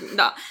there.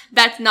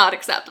 That's not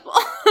acceptable.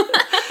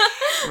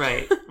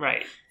 Right.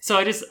 So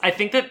I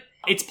think that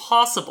it's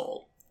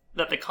possible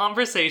that the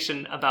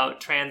conversation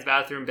about trans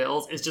bathroom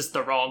bills is just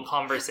the wrong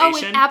conversation. Oh,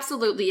 it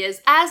absolutely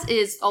is. As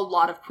is a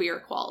lot of queer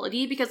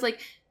equality. Because,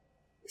 like,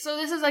 so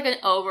this is like an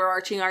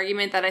overarching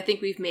argument that I think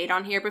we've made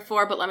on here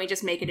before, but let me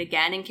just make it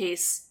again in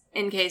case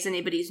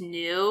anybody's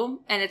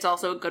new. And it's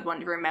also a good one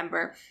to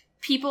remember.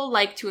 People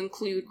like to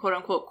include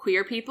quote-unquote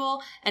queer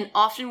people, and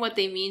often what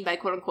they mean by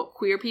quote-unquote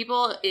queer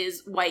people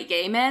is white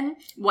gay men,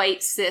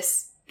 white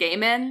cis gay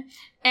men.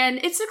 And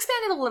it's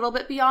expanded a little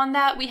bit beyond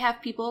that. We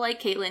have people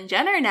like Caitlyn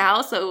Jenner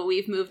now, so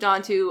we've moved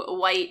on to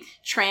white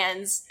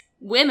trans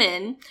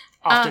women.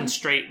 Often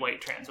straight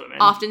white trans women.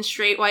 Often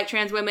straight white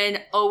trans women,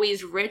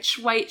 always rich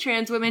white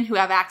trans women who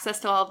have access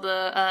to all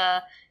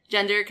the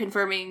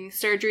gender-confirming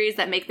surgeries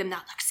that make them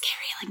not look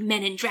scary like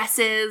men in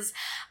dresses.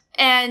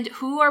 And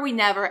who are we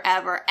never,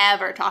 ever,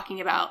 ever talking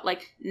about?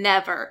 Like,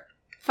 never.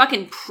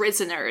 Fucking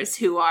prisoners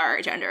who are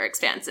gender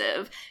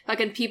expansive.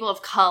 Fucking people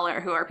of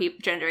color who are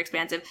gender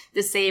expansive.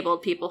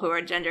 Disabled people who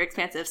are gender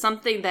expansive.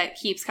 Something that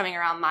keeps coming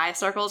around my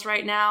circles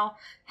right now,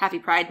 happy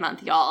Pride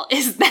Month, y'all,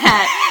 is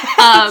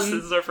that... this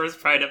is our first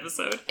Pride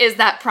episode. Is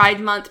that Pride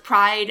Month,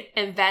 Pride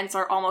events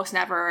are almost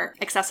never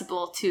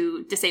accessible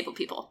to disabled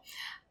people.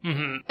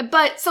 Mm-hmm.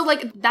 But, so,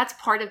 like, that's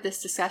part of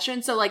this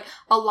discussion. So, like,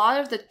 a lot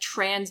of the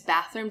trans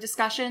bathroom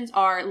discussions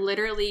are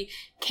literally,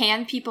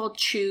 can people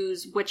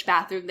choose which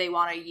bathroom they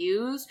want to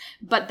use?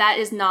 But that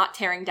is not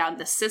tearing down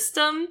the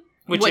system,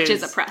 which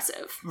is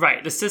oppressive.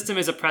 Right. The system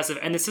is oppressive.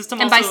 And the system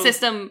also... And by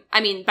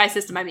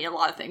system, I mean a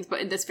lot of things.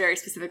 But in this very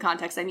specific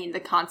context, I mean the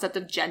concept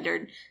of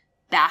gendered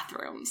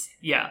bathrooms.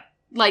 Yeah.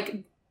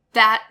 Like,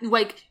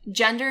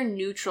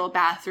 gender-neutral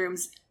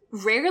bathrooms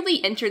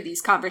rarely enter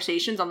these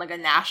conversations on like a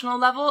national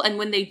level, and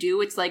when they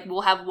do, it's like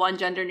we'll have one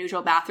gender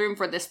neutral bathroom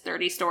for this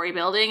 30-story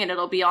building, and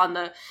it'll be in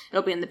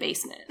the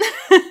basement.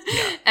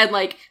 Yeah. And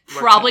like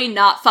probably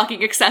not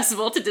fucking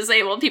accessible to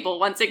disabled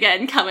people, once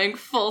again coming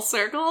full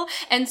circle.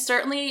 And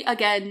certainly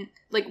again,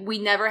 like, we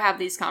never have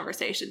these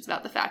conversations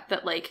about the fact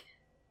that like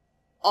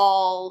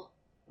all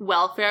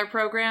welfare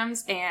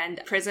programs and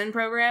prison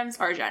programs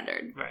are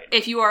gendered. Right.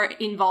 If you are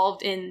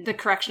involved in the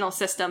correctional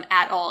system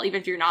at all,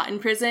 even if you're not in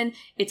prison,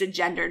 it's a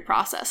gendered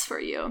process for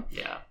you.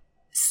 Yeah.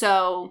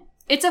 So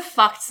it's a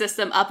fucked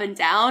system up and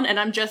down, and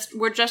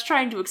we're just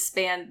trying to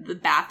expand the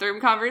bathroom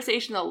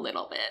conversation a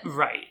little bit.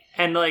 Right.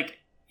 And like,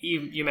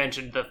 You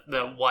mentioned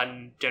the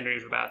one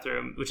gender-neutral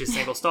bathroom, which is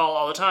single stall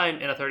all the time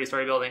in a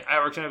 30-story building. I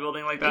worked in a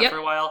building like that for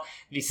a while.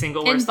 The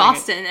single worst in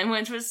Boston, and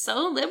which was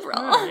so liberal.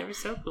 Oh, they were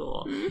so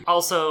cool. Mm-hmm.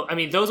 Also, I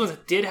mean, those ones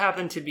did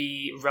happen to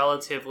be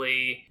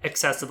relatively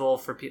accessible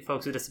for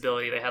folks with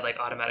disability. They had like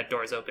automatic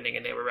doors opening,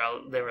 and they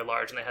were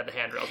large, and they had the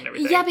handrails and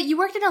everything. Yeah, but you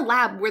worked in a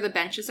lab where the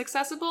bench is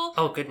accessible.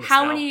 Oh goodness!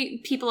 How many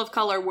people of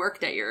color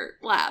worked at your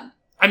lab?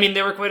 I mean,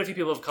 there were quite a few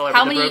people of color.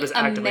 How but the many road was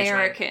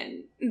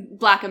actively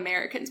Black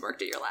Americans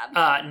worked at your lab?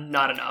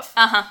 Not enough.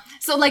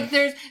 So, like,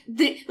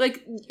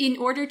 in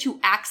order to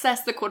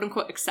access the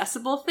quote-unquote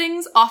accessible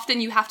things, often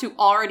you have to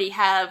already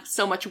have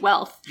so much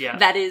wealth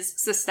that is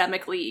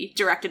systemically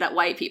directed at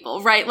white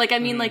people, right? Like, I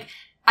mean, like,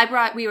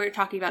 we were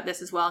talking about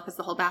this as well, because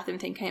the whole bathroom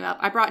thing came up.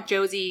 I brought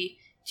Josie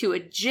to a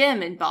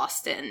gym in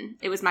Boston.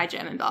 It was my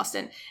gym in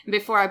Boston. And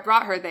before I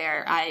brought her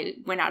there, I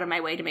went out of my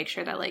way to make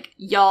sure that, like,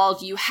 y'all,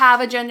 do you have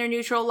a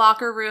gender-neutral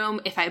locker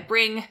room? If I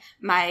bring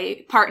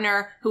my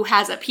partner who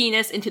has a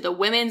penis into the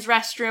women's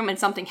restroom and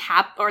something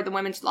or the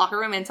women's locker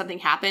room and something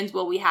happens,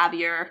 will we have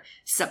your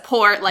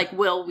support? Like,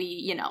 will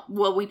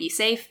we be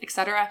safe,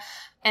 etc.?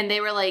 And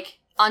they were like,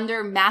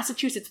 under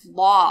Massachusetts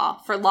law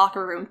for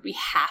locker rooms, we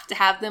have to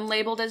have them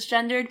labeled as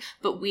gendered,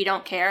 but we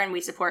don't care and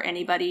we support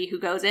anybody who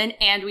goes in.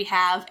 And we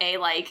have a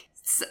like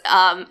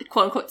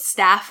quote unquote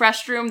staff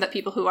restroom that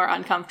people who are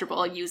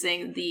uncomfortable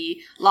using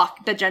the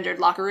gendered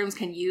locker rooms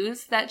can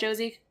use, that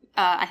Josie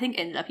I think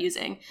ended up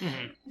using.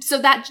 Mm-hmm.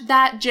 So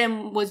that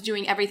gym was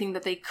doing everything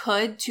that they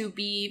could to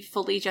be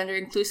fully gender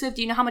inclusive.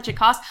 Do you know how much it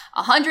cost?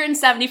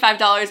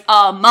 $175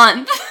 a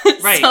month.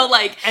 Right. So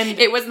like, and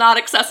it was not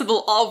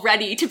accessible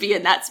already to be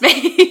in that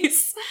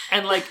space.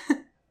 And like,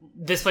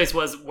 this place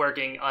was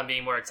working on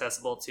being more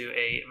accessible to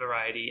a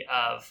variety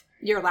of...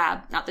 Your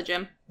lab, not the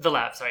gym. The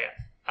lab, sorry,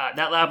 yeah.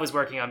 That lab was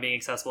working on being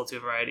accessible to a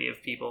variety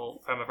of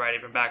people from a variety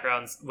of different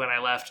backgrounds. When I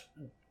left,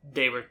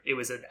 it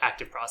was an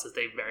active process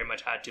they very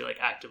much had to like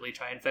actively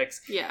try and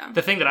fix. Yeah.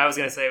 The thing that I was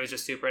going to say was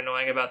just super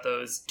annoying about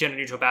those gender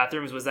neutral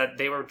bathrooms was that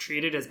they were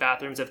treated as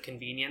bathrooms of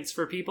convenience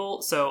for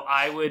people. So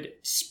I would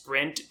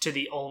sprint to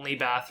the only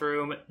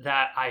bathroom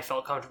that I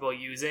felt comfortable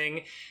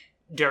using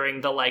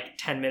during the like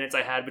 10 minutes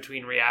I had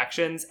between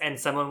reactions, and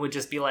someone would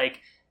just be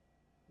like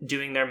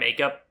doing their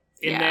makeup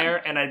in there,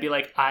 and I'd be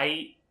like,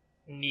 I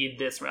need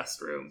this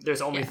restroom.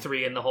 There's only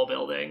 3 in the whole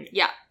building.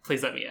 Yeah.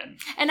 Please let me in.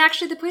 And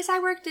actually, the place I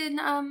worked in,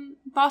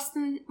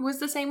 Boston, was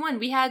the same one.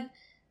 We had,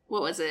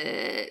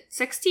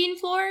 16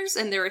 floors?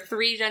 And there were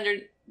 3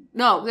 gendered...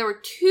 No, there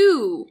were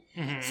 2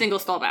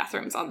 single-stall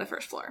bathrooms on the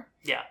first floor.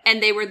 Yeah.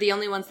 And they were the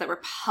only ones that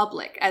were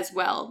public as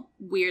well,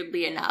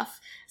 weirdly enough.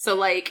 So,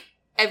 like,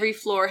 every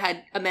floor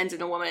had a men's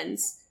and a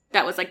woman's.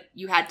 That was like,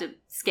 you had to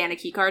scan a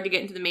key card to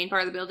get into the main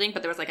part of the building,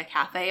 but there was like a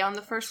cafe on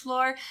the first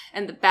floor,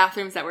 and the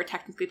bathrooms that were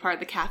technically part of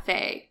the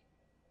cafe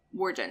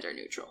were gender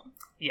neutral.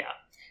 Yeah.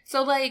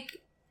 So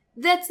like,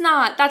 that's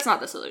not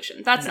the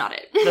solution. That's not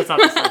it. That's not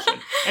the solution.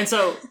 And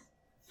so,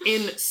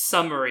 in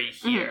summary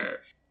here,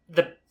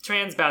 the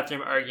trans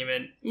bathroom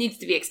argument needs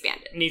to be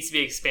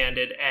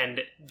expanded. And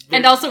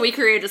also we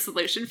created a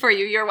solution for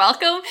you. You're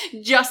welcome.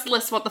 Just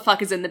list what the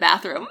fuck is in the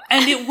bathroom.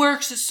 And it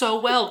works so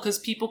well because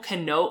people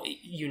can know,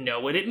 you know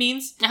what it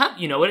means. Uh-huh.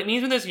 You know what it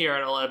means when there's a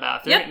urinal in a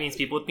bathroom. Yep. It means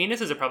people with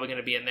penises are probably going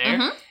to be in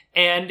there.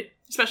 And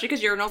especially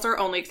because urinals are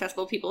only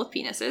accessible to people with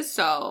penises,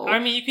 so... I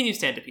mean, you can use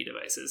stand-up-pee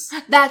devices.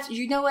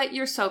 You know what?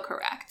 You're so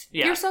correct.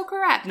 Yeah. You're so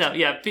correct. No,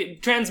 yeah.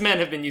 Trans men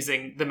have been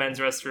using the men's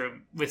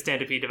restroom with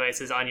stand-up-pee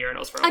devices on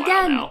urinals for a while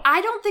now. Again,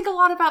 I don't think a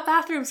lot about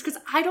bathrooms because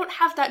I don't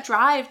have that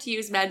drive to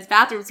use men's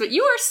bathrooms, but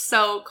you are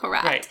so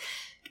correct. Right.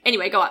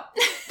 Anyway, go on.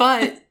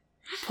 But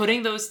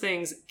putting those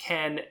things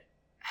can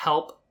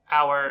help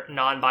our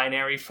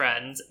non-binary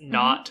friends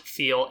not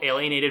feel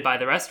alienated by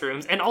the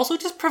restrooms, and also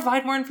just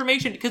provide more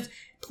information, because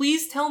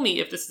please tell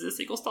me if this is a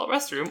single-stall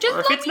restroom,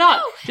 or if it's not.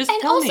 Know. Just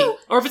tell me.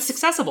 Or if it's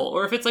accessible,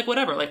 or if it's like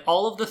whatever. Like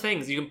all of the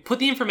things. You can put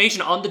the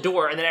information on the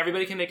door, and then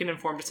everybody can make an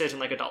informed decision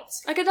like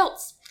adults.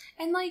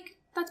 And like,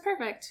 that's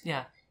perfect.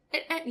 Yeah.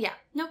 Yeah.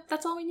 Nope,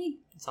 that's all we need.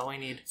 That's all we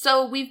need.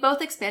 So we've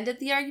both expanded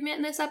the argument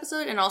in this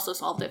episode and also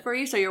solved it for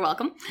you, so you're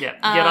welcome. Yeah,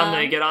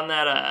 get on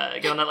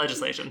that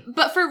legislation.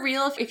 But for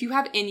real, if you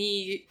have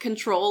any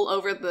control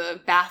over the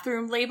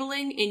bathroom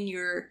labeling in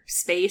your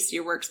space,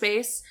 your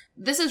workspace,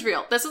 this is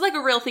real. This is like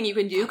a real thing you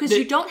can do, because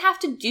you don't have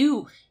to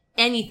do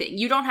anything.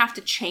 You don't have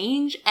to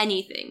change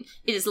anything.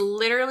 It is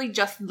literally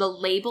just the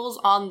labels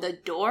on the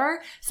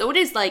door. So it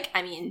is like,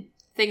 I mean,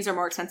 things are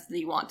more expensive than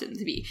you want them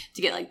to be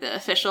to get like the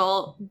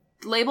official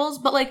labels,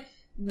 but like,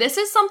 this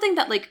is something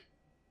that like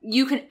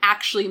you can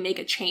actually make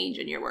a change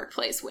in your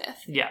workplace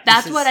with. Yeah.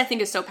 That's what I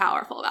think is so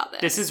powerful about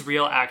this. This is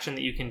real action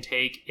that you can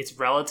take. It's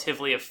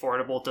relatively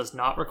affordable, does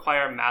not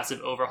require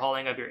massive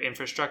overhauling of your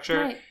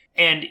infrastructure, right.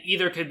 And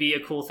either could be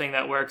a cool thing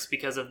that works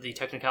because of the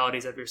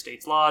technicalities of your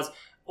state's laws,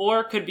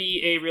 or could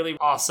be a really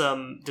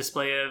awesome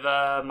display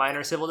of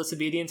minor civil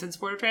disobedience in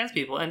support of trans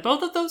people. And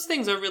both of those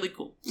things are really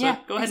cool. So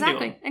go ahead and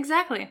do them.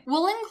 Exactly.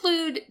 We'll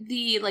include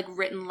the like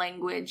written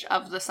language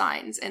of the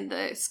signs in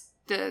the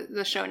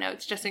show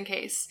notes, just in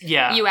case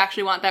you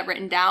actually want that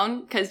written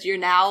down, because you're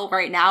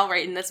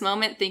right in this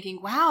moment thinking,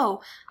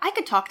 wow, I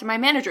could talk to my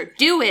manager.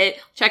 Do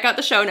it. Check out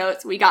the show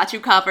notes. We got you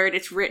covered.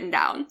 It's written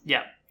down.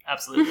 Yeah,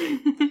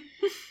 absolutely.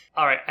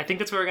 All right, I think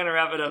that's where we're going to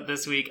wrap it up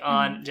this week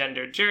on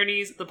Gender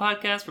Journeys, the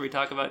podcast where we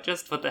talk about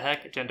just what the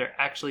heck gender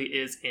actually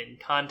is in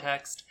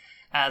context.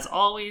 As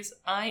always,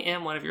 I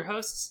am one of your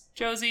hosts,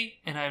 Josie,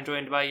 and I am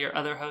joined by your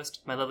other host,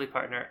 my lovely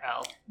partner,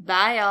 Elle.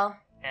 Bye, y'all.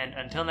 And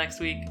until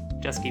next week,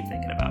 just keep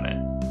thinking about it.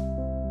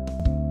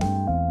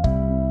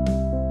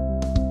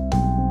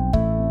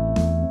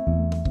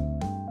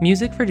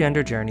 Music for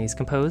Gender Journeys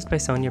composed by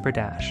Sonia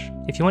Berdash.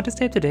 If you want to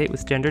stay up to date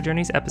with Gender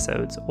Journeys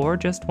episodes, or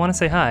just want to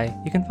say hi,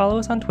 you can follow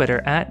us on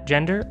Twitter at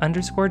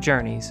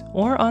gender_journeys,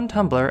 or on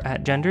Tumblr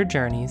at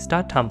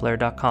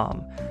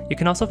genderjourneys.tumblr.com. You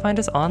can also find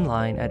us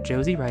online at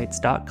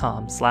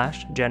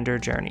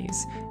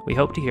josiewrites.com/genderjourneys. We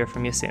hope to hear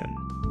from you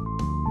soon.